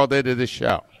person who called into the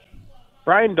show.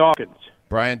 Brian Dawkins.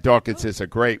 Brian Dawkins is a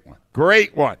great one.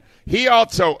 Great one. He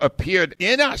also appeared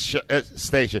in our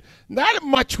station, not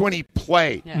much when he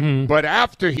played, but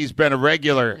after he's been a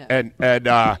regular, and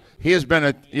he has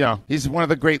been he's one of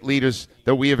the great leaders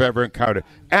that we have ever encountered,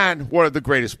 and one of the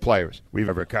greatest players we've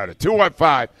ever encountered.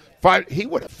 215-5. He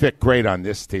would have fit great on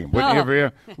this team.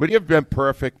 Would he have been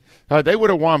perfect? They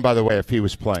would have won, by the way, if he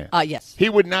was playing. Yes. He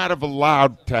would not have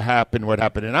allowed to happen what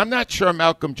happened, and I'm not sure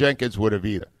Malcolm Jenkins would have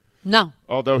either. No.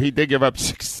 Although he did give up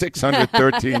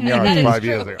 613 yards 5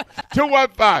 years ago.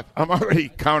 215. I'm already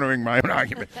countering my own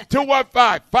argument.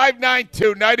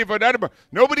 215-592-94.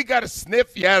 Nobody got a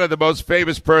sniff yet of the most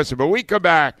famous person, but we come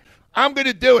back. I'm going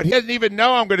to do it. He doesn't even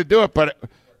know I'm going to do it, but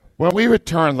when we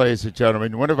return, ladies and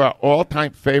gentlemen, one of our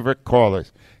all-time favorite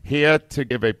callers here to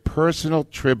give a personal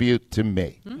tribute to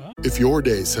me. If your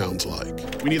day sounds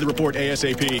like, we need the report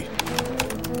ASAP.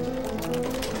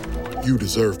 You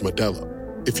deserve Modelo.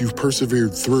 If you've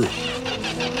persevered through,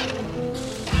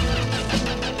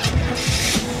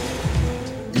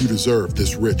 you deserve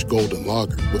this rich golden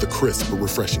lager with a crisp but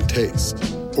refreshing taste.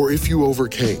 Or if you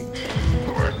overcame. 2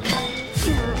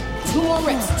 more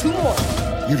reps, 2 more.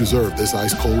 You deserve this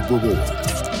ice-cold reward.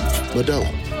 Modelo,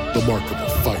 the Markable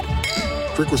Fighter.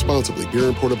 Drink responsibly. Beer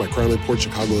imported by Crown Port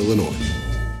Chicago, Illinois.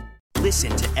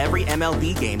 Listen to every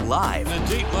MLB game live. In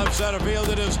the deep left center field,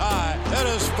 it is high, it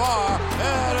is far,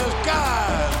 it is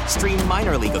gone. Stream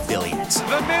minor league affiliates.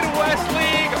 The Midwest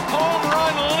League home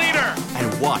run leader.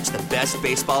 And watch the best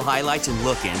baseball highlights and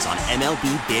look-ins on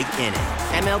MLB Big Inning.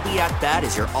 MLB At Bat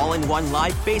is your all-in-one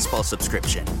live baseball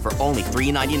subscription for only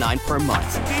 $3.99 per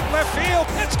month. Deep left field,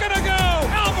 it's gonna go.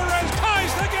 Alvarez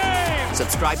ties the game.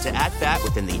 Subscribe to At Bat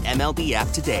within the MLB app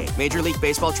today. Major League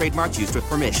Baseball trademarks used with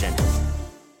permission.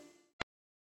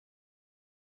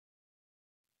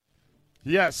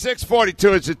 Yeah,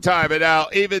 6:42 is the time. And Al,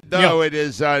 even though it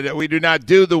is, we do not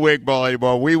do the Wing Bowl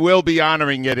anymore, we will be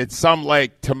honoring it at some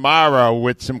lake tomorrow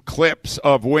with some clips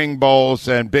of Wing Bowls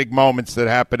and big moments that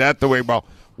happened at the Wing Bowl.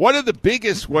 One of the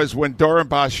biggest was when Doran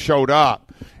Boss showed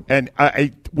up. And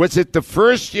was it the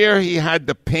first year he had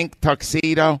the pink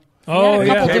tuxedo? Oh,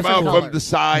 yeah. Came out from the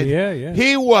side. Yeah.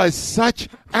 He was such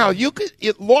Al.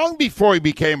 Long before he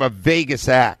became a Vegas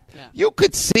act, you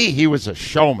could see he was a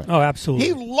showman. Oh, absolutely.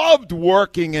 He loved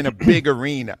working in a big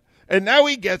arena, and now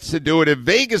he gets to do it in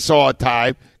Vegas all the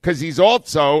time because he's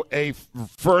also a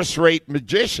first-rate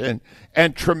magician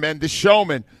and tremendous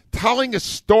showman, telling a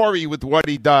story with what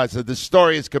he does, and the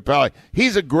story is compelling.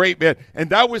 He's a great man,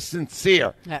 and that was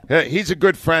sincere. Yeah. He's a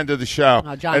good friend of the show.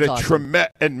 Oh, John's awesome.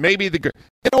 And maybe he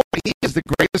is the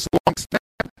greatest long snap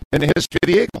in the history of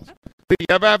the Eagles. Did he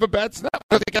ever have a bad snap?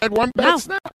 I think he had one bad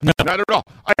snap. No. Not at all.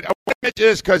 I want mention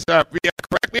this because, correct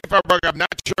me if I'm wrong, I'm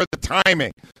not sure the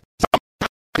timing.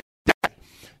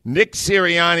 Nick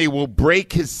Sirianni will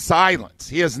break his silence.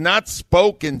 He has not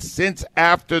spoken since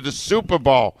after the Super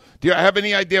Bowl. Do you have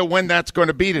any idea when that's going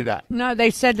to be today? No,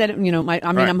 they said that,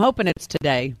 I'm hoping it's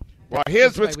today. Well,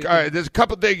 here's what's there's a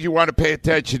couple things you want to pay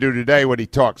attention to today when he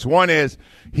talks. One is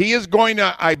he is going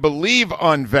to, I believe,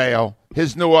 unveil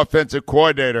his new offensive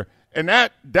coordinator, and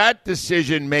that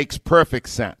decision makes perfect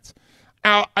sense.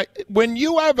 Now, when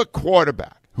you have a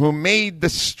quarterback who made the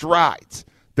strides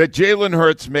that Jalen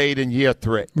Hurts made in year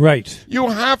 3. Right. You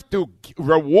have to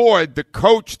reward the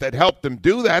coach that helped him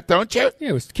do that, don't you? Yeah,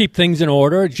 it was to keep things in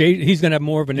order. He's going to have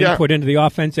more of an input into the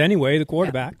offense anyway, the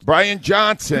quarterback. Yeah. Brian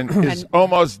Johnson is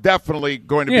almost definitely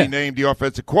going to be named the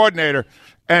offensive coordinator.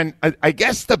 And I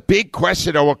guess the big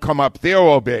question that will come up there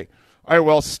will be, all right,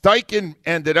 well, Steichen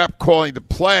ended up calling the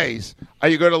plays. Are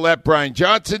you going to let Brian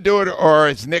Johnson do it, or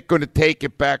is Nick going to take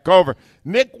it back over?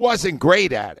 Nick wasn't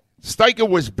great at it. Steichen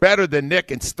was better than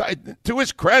Nick, and to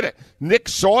his credit, Nick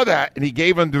saw that, and he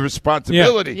gave him the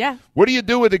responsibility. Yeah. What do you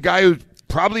do with a guy who's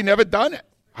probably never done it?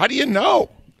 How do you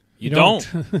know? You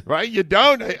don't. Right? You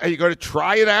don't. Are you going to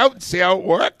try it out and see how it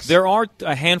works? There are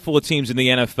a handful of teams in the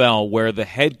NFL where the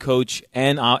head coach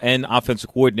and offensive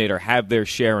coordinator have their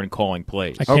share in calling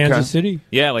plays. Like Kansas City?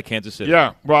 Yeah, like Kansas City.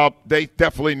 Yeah, well, they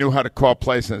definitely knew how to call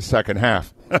plays in the second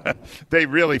half. They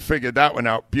really figured that one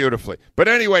out beautifully. But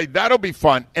anyway, that'll be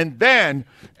fun. And then,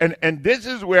 and this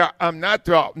is where I'm not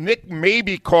 – Nick may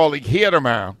be calling here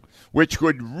tomorrow, which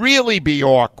would really be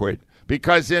awkward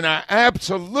because in our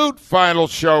absolute final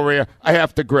show here, I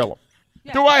have to grill him.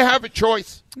 Yeah. Do I have a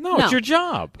choice? No, it's your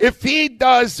job. If he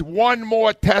does one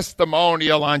more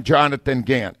testimonial on Jonathan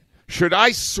Gannon, should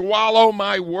I swallow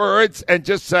my words and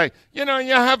just say, you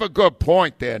have a good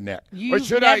point there, Nick? Or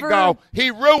should I go,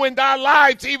 he ruined our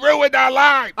lives, he ruined our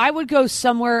lives? I would go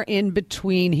somewhere in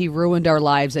between he ruined our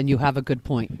lives and you have a good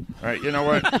point. All right, you know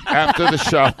what? After the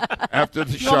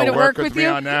show, work with me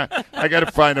on that. I got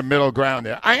to find a middle ground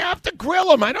there. I have to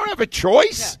grill him. I don't have a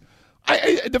choice.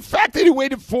 Yeah. The fact that he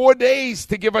waited 4 days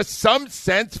to give us some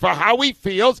sense for how he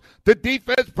feels, the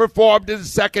defense performed in the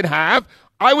second half,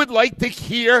 I would like to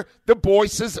hear the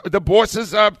boss's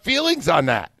feelings on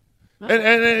that.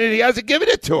 And he hasn't given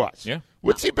it to us. Yeah.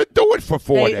 What's he been doing for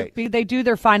 4 days? They do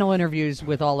their final interviews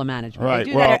with all the management. Right.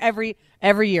 They do that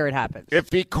every year it happens.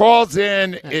 If he calls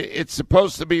in, it's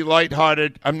supposed to be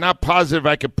lighthearted. I'm not positive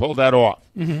I could pull that off.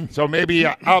 Mm-hmm. So maybe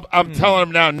I'm telling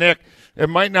him now, Nick, it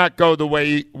might not go the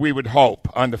way we would hope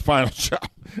on the final show.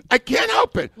 I can't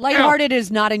help it. Lighthearted is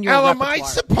not in your repertoire. Am I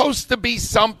supposed to be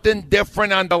something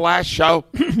different on the last show?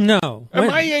 No. Am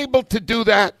I able to do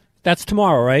that? That's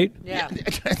tomorrow, right? Yeah.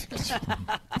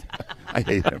 I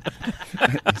hate him.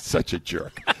 He's such a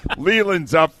jerk.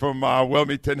 Leland's up from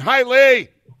Wilmington. Hi, Lee.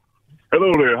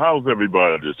 Hello there. How's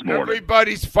everybody this morning?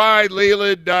 Everybody's fine,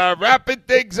 Leland. Wrapping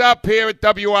things up here at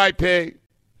WIP.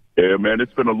 Yeah, man,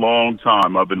 it's been a long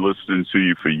time. I've been listening to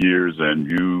you for years,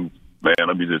 and you, man,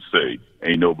 let me just say,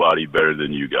 ain't nobody better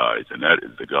than you guys, and that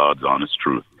is the God's honest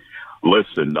truth.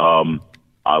 Listen,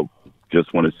 I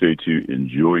just want to say to you,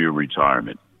 enjoy your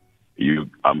retirement.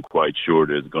 I'm quite sure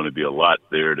there's going to be a lot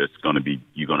there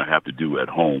you're going to have to do at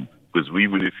home, because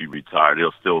even if you retire,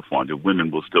 the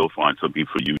women will still find something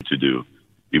for you to do.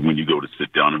 Even when you go to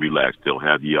sit down and relax, they'll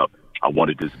have you up. I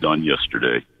wanted this done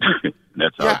yesterday.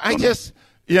 That's how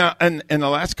and in the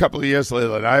last couple of years,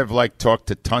 Leland, I've talked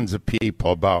to tons of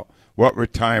people about what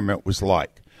retirement was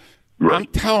like. Right. I'm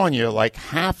telling you,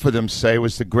 half of them say it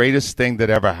was the greatest thing that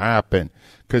ever happened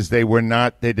because they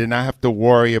did not have to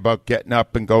worry about getting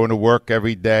up and going to work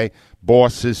every day,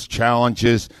 bosses,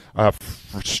 challenges,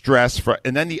 stress.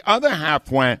 And then the other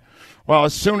half went, well,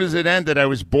 as soon as it ended, I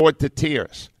was bored to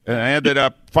tears. And I ended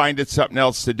up finding something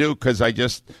else to do because I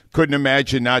just couldn't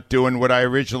imagine not doing what I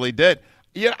originally did.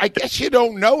 Yeah, I guess you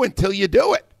don't know until you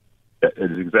do it.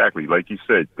 It's exactly like you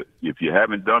said. If you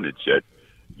haven't done it yet,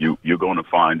 you're going to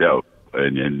find out.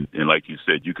 And like you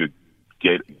said, you could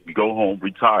go home,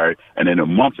 retire, and in a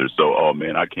month or so, oh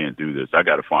man, I can't do this. I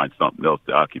got to find something else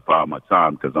to occupy my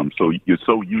time because you're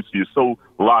so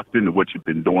locked into what you've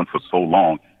been doing for so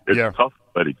long. It's tough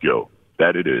to let it go.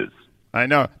 That it is. I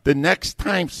know. The next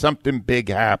time something big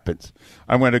happens,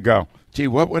 I'm going to go, gee,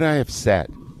 what would I have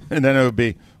said? And then it would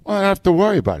be, well, I don't have to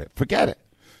worry about it. Forget it.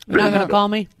 You're not going to call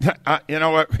me? You know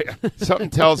what? Something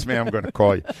tells me I'm going to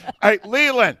call you. All right,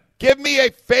 Leland, give me a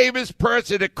famous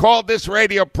person that called this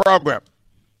radio program.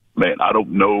 Man, I don't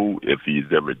know if he's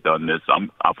ever done this.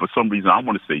 For some reason, I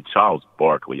want to say Charles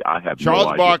Barkley. I have no idea.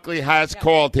 Charles Barkley has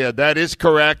called here. That is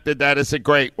correct, and that is a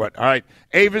great one. All right.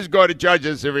 Ava's going to judge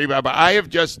us, everybody. But I have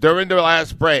just, during the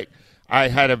last break, I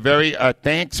had a very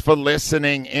thanks for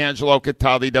listening, Angelo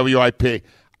Cataldi, WIP.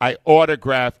 I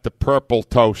autographed the purple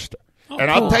toaster. And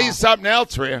I'll tell you something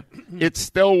else, Rhea. It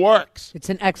still works. It's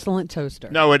an excellent toaster.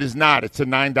 No, it is not. It's a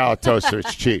 $9 toaster.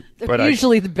 It's cheap. But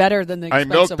usually better than the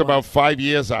expensive I milked one. about 5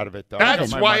 years out of it, though.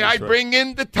 That's why I bring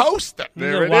in the toaster.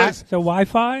 There it is. So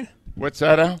Wi-Fi? What's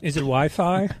that, Al? Is it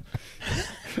Wi-Fi?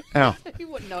 Al. You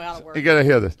wouldn't know how to work. You got to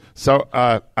hear this. So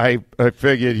I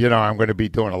figured, I'm going to be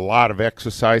doing a lot of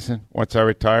exercising once I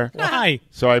retire. Why?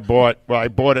 So I bought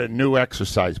a new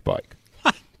exercise bike.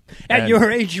 At your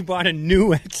age, you bought a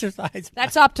new exercise.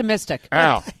 That's optimistic.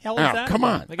 Al, What the hell is that? come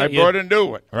on. I bought a new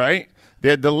one, right?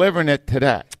 They're delivering it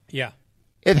today. Yeah.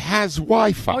 It has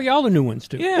Wi-Fi. Oh, yeah, all the new ones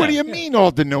do. Yeah. What do you mean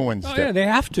all the new ones Oh, do? yeah, they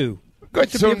have to. Good.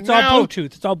 It's So all now Bluetooth.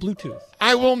 It's all Bluetooth.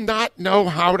 I will not know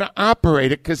how to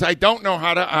operate it because I don't know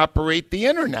how to operate the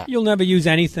internet. You'll never use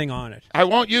anything on it. I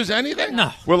won't use anything?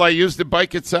 No. Will I use the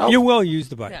bike itself? You will use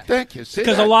the bike. Thank you. See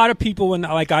Because that? a lot of people,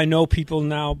 I know people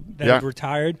now that Yeah. have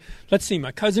retired. Let's see,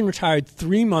 my cousin retired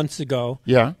 3 months ago.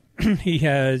 Yeah. He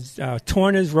has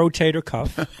torn his rotator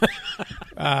cuff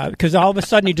because all of a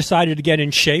sudden he decided to get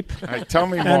in shape. All right, tell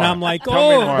me more. And I'm like,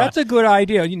 Tell me more. that's a good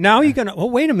idea. Now you're going to,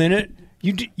 wait a minute.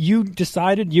 You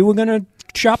decided you were going to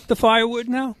chop the firewood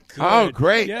now? Oh, Good.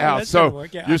 great, Yeah, Al. that's gonna So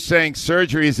work, yeah. you're saying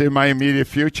surgery is in my immediate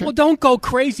future? Well, don't go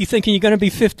crazy thinking you're going to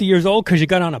be 50 years old because you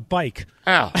got on a bike.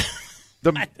 Al,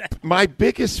 my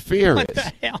biggest fear What is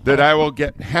the hell? that I will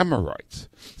get hemorrhoids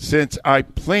since I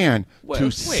plan to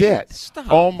sit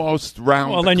almost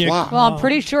round Well, the then you- clock. Well, I'm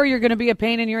pretty sure you're going to be a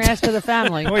pain in your ass to the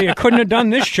family. Well, you couldn't have done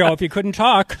this show if you couldn't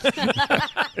talk.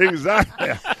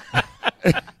 Exactly.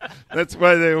 That's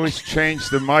why they always change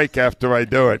the mic after I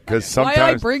do it, because Why I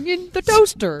sometimes bring in the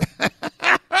toaster.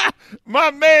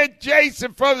 my man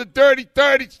Jason from the Dirty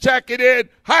 30's checking in.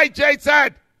 Hi,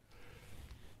 Jason.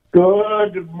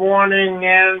 Good morning,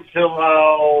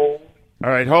 Angelo. All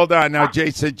right, hold on now,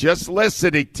 Jason. Just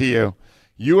listening to you,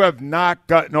 you have not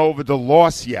gotten over the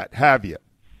loss yet, have you?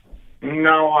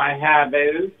 No, I haven't.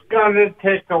 It's going to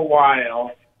take a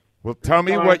while. Well, tell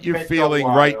me what you're feeling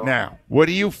right now. What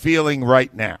are you feeling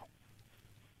right now?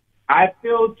 I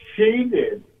feel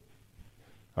cheated.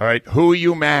 All right, who are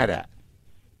you mad at?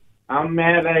 I'm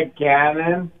mad at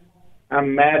Gannon.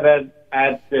 I'm mad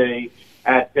at the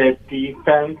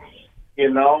defense. We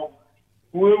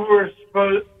were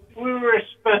supposed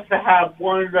to have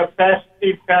one of the best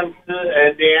defenses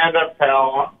in the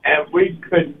NFL, and we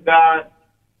could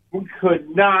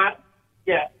not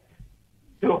get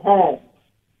to home.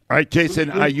 All right,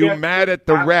 Jason, are you mad at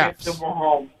the refs?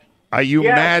 Are you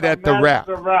mad at the refs?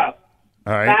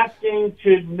 All right. That game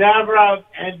should never have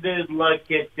ended like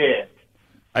it did.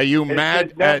 Are you It mad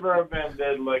should at... never have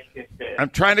ended like it did.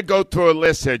 I'm trying to go through a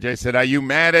list here, Jason. Are you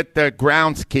mad at the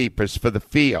groundskeepers for the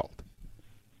field?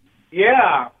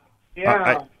 Yeah.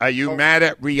 Yeah. Are you mad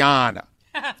at Rihanna?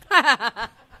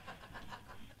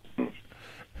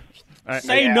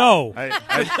 Say no.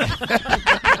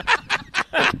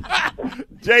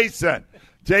 Jason,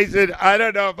 I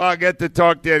don't know if I'll get to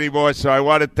talk to you anymore, so I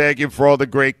want to thank you for all the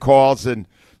great calls. And,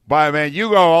 man, you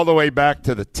go all the way back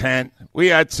to the tent. We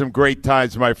had some great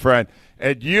times, my friend.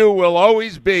 And you will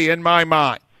always be, in my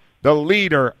mind, the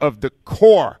leader of the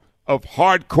core of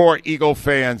hardcore Eagle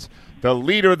fans, the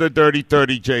leader of the Dirty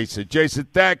 30, Jason. Jason,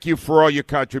 thank you for all your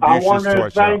contributions I want to to our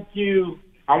thank show. you.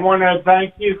 I want to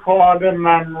thank you for all the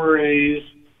memories.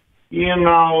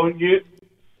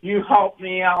 You helped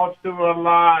me out through a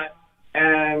lot,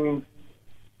 and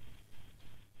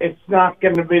it's not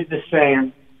going to be the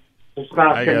same. It's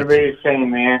not going to be the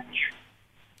same, man.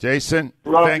 Jason,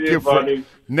 Love thank you, you for buddy.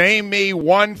 name me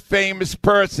one famous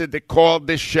person that called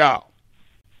this show.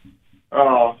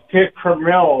 Dick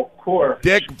Vermeil, of course.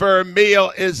 Dick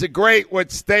Vermeil is a great one.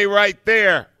 Stay right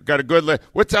there. Got a good list.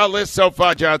 What's our list so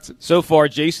far, Johnson? So far,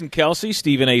 Jason Kelsey,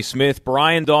 Stephen A. Smith,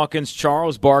 Brian Dawkins,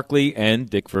 Charles Barkley, and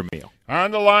Dick Vermeil.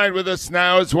 On the line with us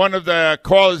now is one of the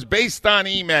callers based on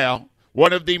email,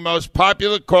 one of the most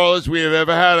popular callers we have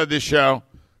ever had on this show,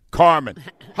 Carmen.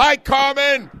 Hi,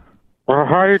 Carmen. Well,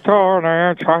 how you doing,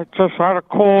 Ange? I just had a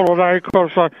call today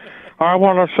because I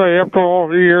want to say after all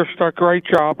the years, a great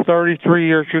job. 33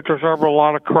 years, you deserve a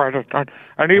lot of credit.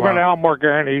 And even Al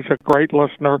Morgan, he's a great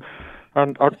listener.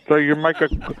 And you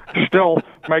still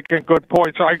making good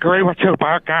points. I agree with you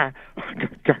about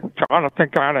Jonathan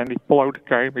Gannon. He blew the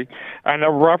game. And the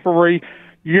referee,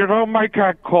 you don't make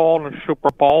that call in the Super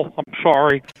Bowl. I'm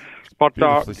sorry. But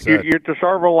you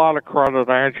deserve a lot of credit,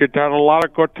 and you had a lot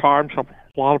of good times. A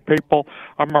lot of people.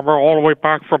 I remember all the way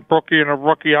back from Brookie and a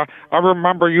rookie. I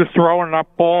remember you throwing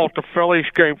that ball at the Phillies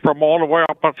game from all the way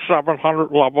up at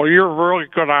 700 level. You're a really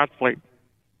good athlete.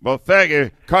 Well, thank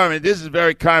you, Carmen. This is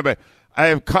very kind, but I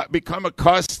have become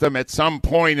accustomed at some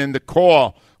point in the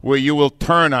call where you will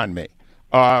turn on me.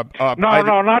 No,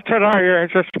 not today.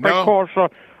 It's just because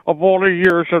of all the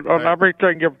years and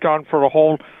everything you've done for the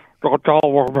whole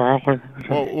Delaware Valley.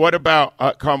 Well, what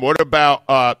about, Carmen, what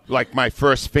about like my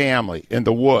first family in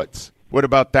the woods? What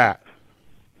about that?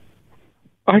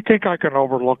 I think I can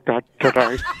overlook that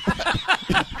today.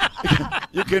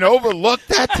 You can overlook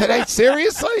that today?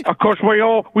 Seriously? Of course,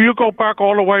 you go back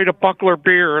all the way to Buckler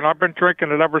Beer, and I've been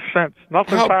drinking it ever since.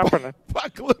 Nothing's happening.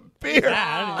 Buckler Beer.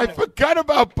 I forgot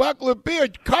about Buckler Beer.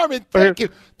 Carmen, thank you.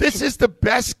 This is the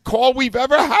best call we've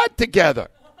ever had together.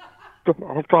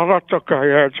 That's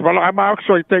okay, Edge. But I'm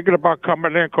actually thinking about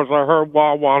coming in because I heard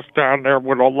Wawa's down there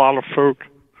with a lot of food.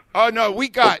 Oh, no, you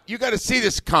got to see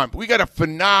this, Comp. We got a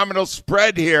phenomenal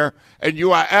spread here, and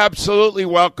you are absolutely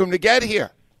welcome to get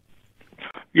here.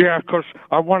 Yeah, because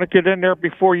I want to get in there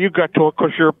before you get to it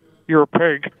because you're a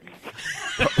pig.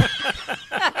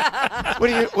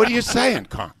 What are you saying,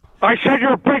 Comp? I said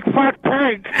you're a big fat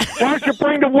pig. Why don't you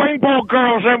bring the Wingbowl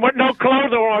girls in with no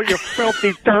clothes on, you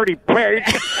filthy, dirty pig?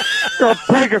 You're a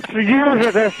pig. It's the years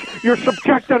of this. You're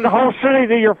subjecting the whole city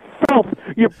to your filth,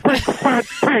 you big fat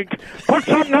pig. Put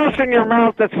something else in your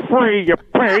mouth that's free, you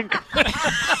pig.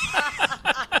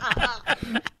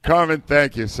 Carmen,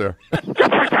 thank you, sir.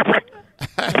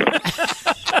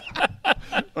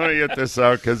 Let me get this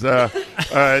out because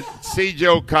see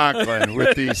Joe Conklin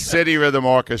with the City Rhythm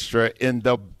Orchestra in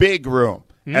the big room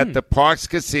at the Parks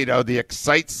Casino, the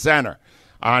Excite Center,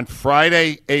 on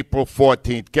Friday, April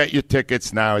 14th. Get your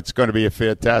tickets now. It's going to be a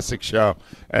fantastic show.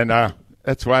 And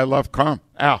that's why I love Carm.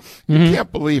 Al, you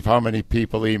can't believe how many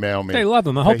people email me. They love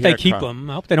him. I hope they keep him.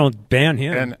 I hope they don't ban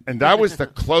him. And that was the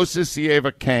closest he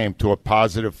ever came to a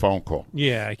positive phone call.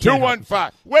 Yeah.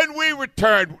 215. When we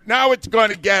return, now it's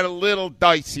going to get a little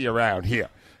dicey around here.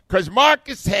 Because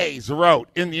Marcus Hayes wrote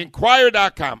in the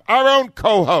Inquirer.com, our own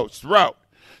co-host wrote,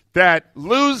 that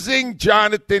losing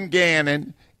Jonathan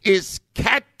Gannon is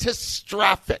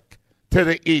catastrophic to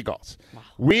the Eagles.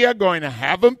 We are going to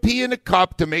have him pee in a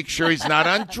cup to make sure he's not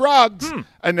on drugs,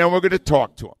 and then we're going to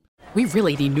talk to him. We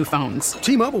really need new phones.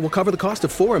 T-Mobile will cover the cost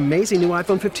of 4 amazing new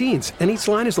iPhone 15s, and each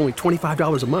line is only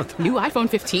 $25 a month. New iPhone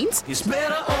 15s? It's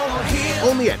better over here.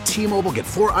 Only at T-Mobile, get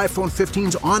 4 iPhone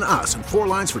 15s on us and 4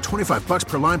 lines for $25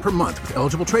 per line per month with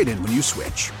eligible trade-in when you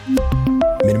switch.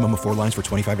 Minimum of 4 lines for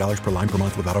 $25 per line per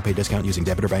month with autopay discount using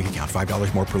debit or bank account.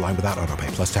 $5 more per line without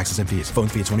autopay, plus taxes and fees. Phone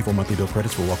fee at 24 monthly bill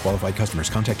credits for well-qualified customers.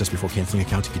 Contact us before canceling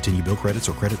account to continue bill credits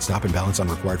or credit stop and balance on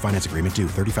required finance agreement due.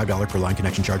 $35 per line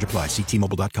connection charge applies. See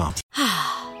T-Mobile.com.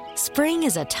 Spring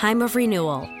is a time of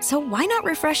renewal, so why not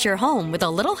refresh your home with a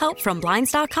little help from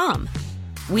Blinds.com?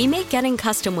 We make getting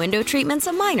custom window treatments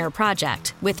a minor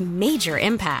project with major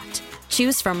impact.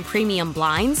 Choose from premium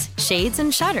blinds, shades,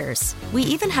 and shutters. We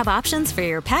even have options for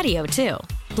your patio, too.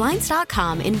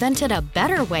 Blinds.com invented a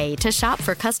better way to shop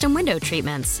for custom window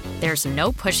treatments. There's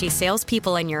no pushy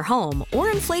salespeople in your home or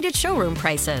inflated showroom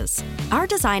prices. Our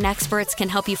design experts can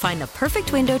help you find the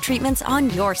perfect window treatments on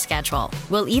your schedule.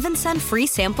 We'll even send free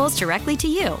samples directly to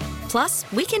you. Plus,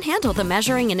 we can handle the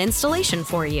measuring and installation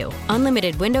for you.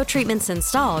 Unlimited window treatments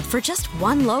installed for just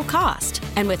one low cost.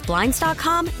 And with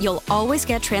Blinds.com, you'll always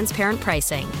get transparent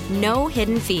pricing. No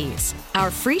hidden fees. Our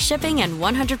free shipping and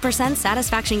 100%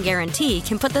 satisfaction guarantee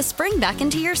can put the spring back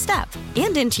into your step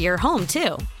and into your home,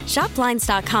 too. Shop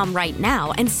Blinds.com right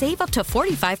now and save up to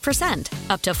 45%.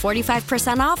 Up to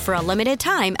 45% off for a limited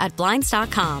time at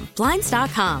Blinds.com.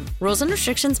 Blinds.com. Rules and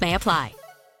restrictions may apply.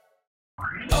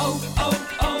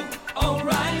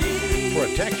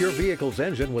 Protect your vehicle's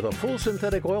engine with a full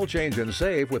synthetic oil change and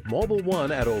save with Mobil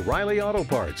 1 at O'Reilly Auto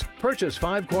Parts. Purchase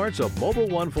 5 quarts of Mobil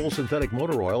 1 full synthetic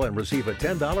motor oil and receive a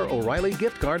 $10 O'Reilly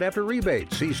gift card after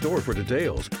rebate. See store for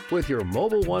details. With your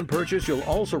Mobil 1 purchase, you'll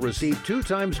also receive 2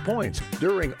 times points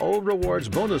during Old Rewards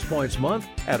Bonus Points Month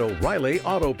at O'Reilly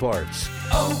Auto Parts.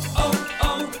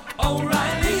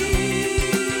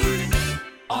 O'Reilly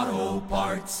Auto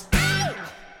Parts.